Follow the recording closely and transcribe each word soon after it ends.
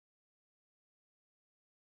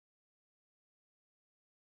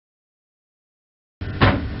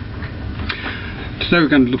Today we're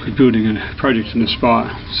going to look at building a project in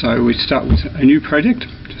Aspire. So we start with a new project,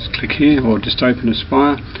 just click here or just open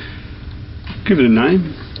Aspire, give it a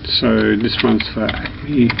name. So this one's for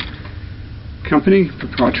Acme Company,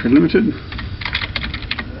 Proprietary Limited.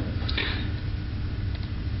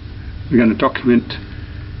 We're going to document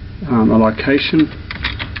a location.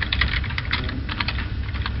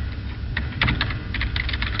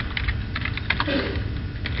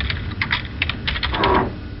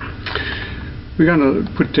 We're going to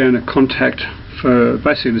put down a contact for,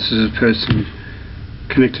 basically this is a person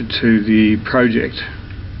connected to the project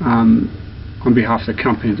on behalf of the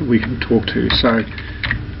company that we can talk to. So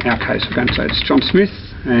in our case we're going to say it's John Smith,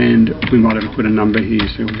 and we might have put a number here,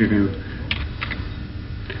 so we'll give him.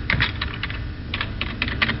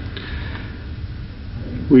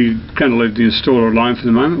 We're going to leave the installer alone for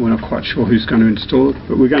the moment. We're not quite sure who's going to install it,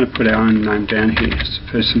 but we're going to put our own name down here. It's the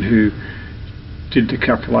person who did the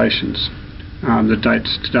calculations. The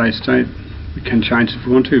date's today's date. We can change it if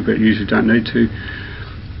we want to, but usually don't need to.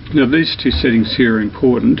 Now these two settings here are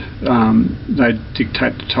important. They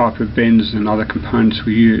dictate the type of bends and other components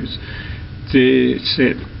we use. They're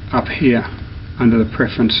set up here under the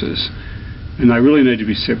preferences, and they really need to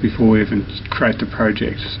be set before we even create the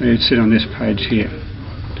project. So it's set on this page here.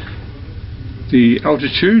 The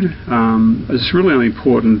altitude is really only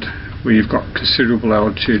important where you've got considerable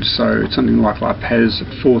altitude, so it's something like PAS at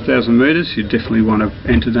 4,000 metres, you definitely want to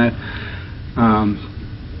enter that.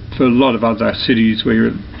 For a lot of other cities where you're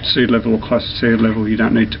at sea level or close to sea level, you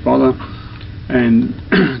don't need to bother. And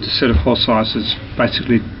the set of hole sizes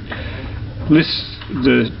basically lists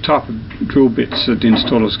the type of drill bits that the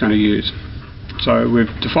installer is going to use. So we've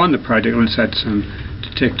defined the project. Let's add some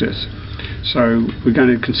detectors. So we're going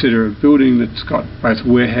to consider a building that's got both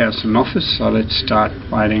warehouse and office, so let's start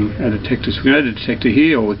by adding a detector. So we can add a detector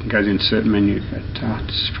here, or we can go to the insert menu, but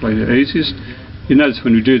it's probably the easiest. You notice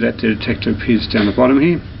when we do that, the detector appears down the bottom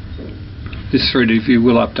here. This 3D view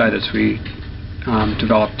will update as we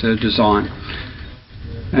develop the design.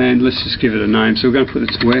 And let's just give it a name. So we're going to put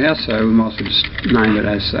this in warehouse, so we might as well just name it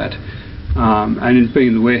as that. And in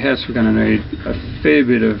being the warehouse, we're going to need a fair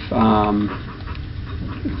bit of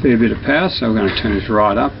power, so we're going to turn it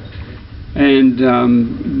right up. And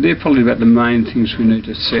they're probably about the main things we need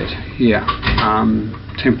to set here.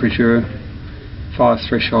 Temperature, fire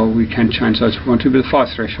threshold, we can change those if we want to, but the fire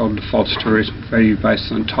threshold defaults to a reasonable value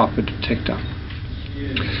based on type of detector.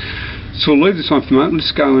 So we'll leave this one for the moment.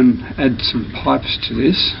 Let's go and add some pipes to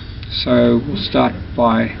this. So we'll start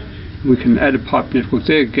by, we can add a pipe network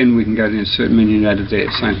there. Again, we can go to the insert menu and add it there,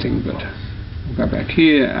 same thing, but we'll go back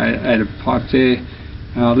here, add a pipe there.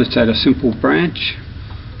 Let's add a simple branch,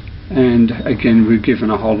 and again we're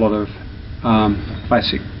given a whole lot of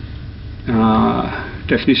basic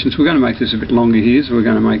definitions. We're going to make this a bit longer here, so we're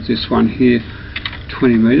going to make this one here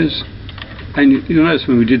 20 metres, and you'll notice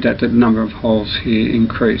when we did that, the number of holes here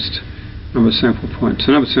increased, number of sample points.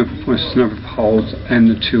 The number of sample points is the number of holes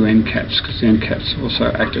and the two end caps, because the end caps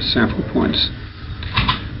also act as sample points.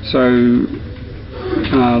 So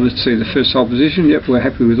let's see the first hole position. Yep, we're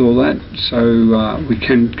happy with all that. So we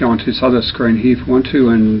can go onto this other screen here if we want to,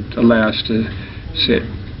 and allow us to set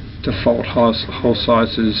default hole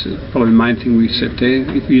sizes. Probably the main thing we set there.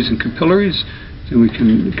 If we're using capillaries, then we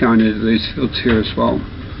can go into these fields here as well.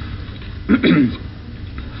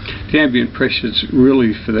 The ambient pressure is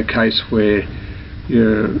really for the case where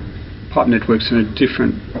your pipe network's in a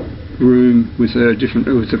different room with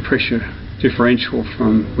a pressure differential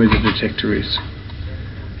from where the detector is.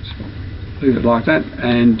 Leave it like that,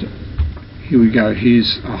 and here we go.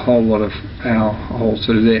 Here's a whole lot of our holes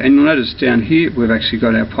that are there, and you'll notice down here we've actually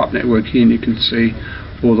got our pipe network here, and you can see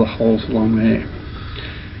all the holes along there.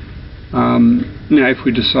 Now if we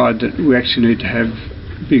decide that we actually need to have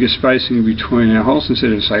bigger spacing between our holes, instead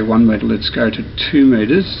of say 1 metre, let's go to 2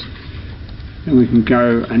 metres, and we can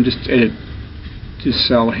go and just edit this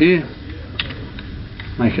cell here,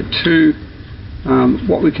 make it 2.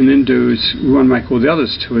 What we can then do is, we want to make all the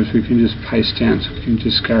others 2, is we can just paste down. So we can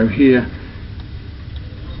just go here,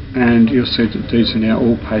 and you'll see that these are now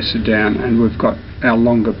all pasted down, and we've got our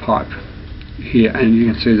longer pipe here, and you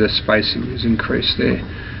can see the spacing is increased there.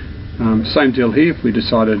 Same deal here. If we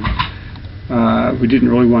decided we didn't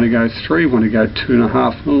really want to go 3, want to go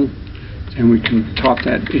 2.5 mil, and we can type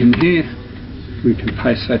that in here. We can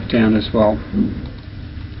paste that down as well,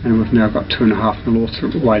 and we've now got 2.5 mil all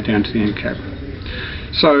the way down to the end cap.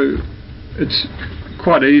 So it's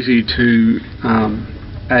quite easy to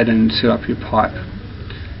add and set up your pipe.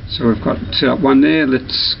 So we've got set up one there.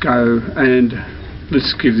 Let's go and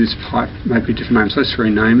let's give this pipe maybe a different name. So let's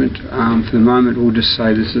rename it. For the moment we'll just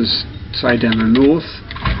say this is, say, down the north.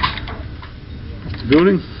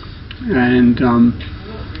 building, and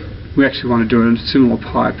we actually want to do a similar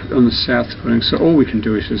pipe on the south building, so all we can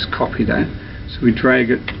do is just copy that. So we drag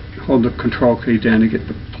it, hold the control key down to get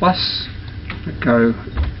the plus, let go,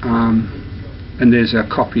 and there's our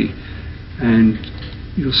copy, and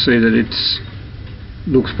you'll see that it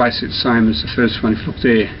looks basically the same as the first one. If you look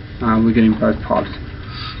there, we're getting both pipes.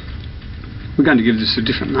 We're going to give this a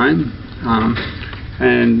different name,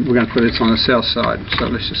 and we're going to put this on the south side, so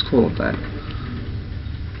let's just call it that.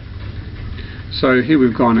 So here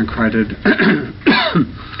we've gone and created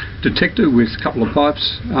detector with a couple of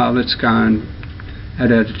pipes. Let's go and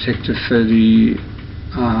add our detector for the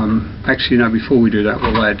actually no, before we do that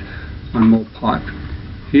we'll add one more pipe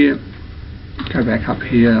here. Go back up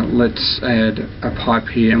here, let's add a pipe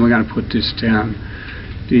here, and we're going to put this down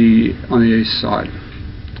on the east side,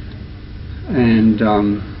 and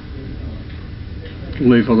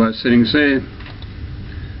leave all those settings there.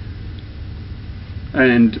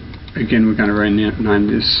 And again, we're going to rename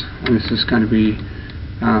this, and this is going to be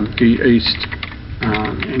the east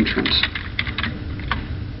entrance.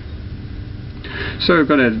 So we've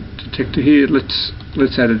got a detector here. Let's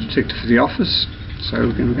add a detector for the office. So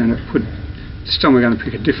we're going to put, this time we're going to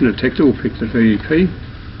pick a different detector. We'll pick the VEP.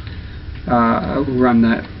 We'll run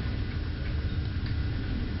that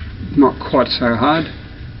not quite so hard,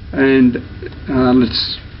 and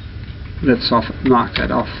let's mark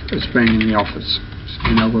that off as being in the office, so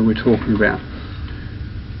you know where we're talking about.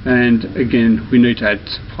 And again, we need to add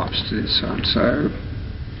some pipes to this one, so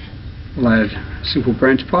we'll add a simple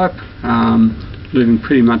branch pipe, leaving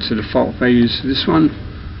pretty much the default values for this one,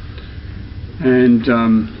 and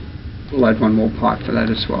we'll add one more pipe for that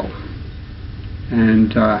as well,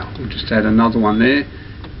 and we'll just add another one there.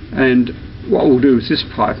 And what we'll do with this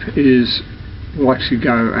pipe is we'll actually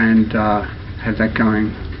go and have that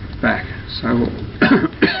going back. So we'll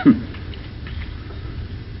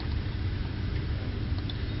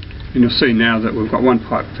and you'll see now that we've got one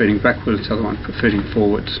pipe feeding backwards, the other one feeding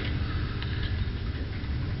forwards.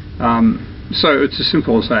 So it's as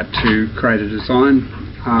simple as that to create a design.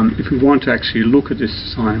 If we want to actually look at this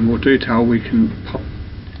design in more detail, we can pop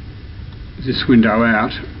this window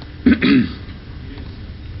out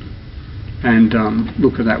and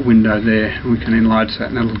look at that window there, and we can enlarge that,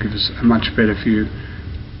 and that'll give us a much better view.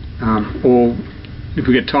 Or if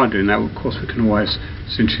we get tired doing that, of course we can always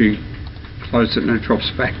essentially close it and it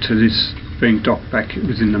drops back to this being docked back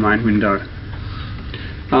within the main window.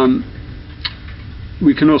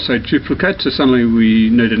 We can also duplicate, so suddenly we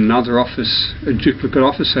needed another office, a duplicate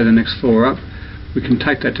office, so the next floor up. We can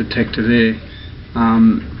take that detector there,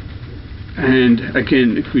 and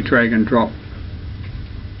again, if we drag and drop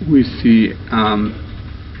with the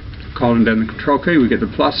holding down the control key, we get the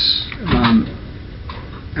plus,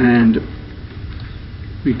 and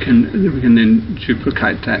we can then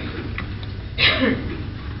duplicate that.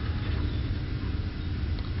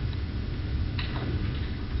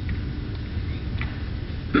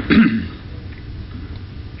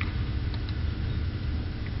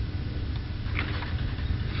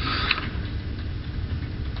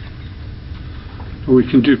 Or we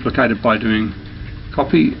can duplicate it by doing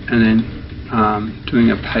copy and then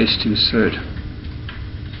doing a paste insert.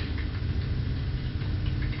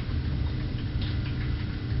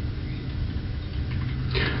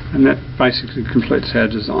 And that basically completes our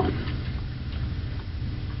design.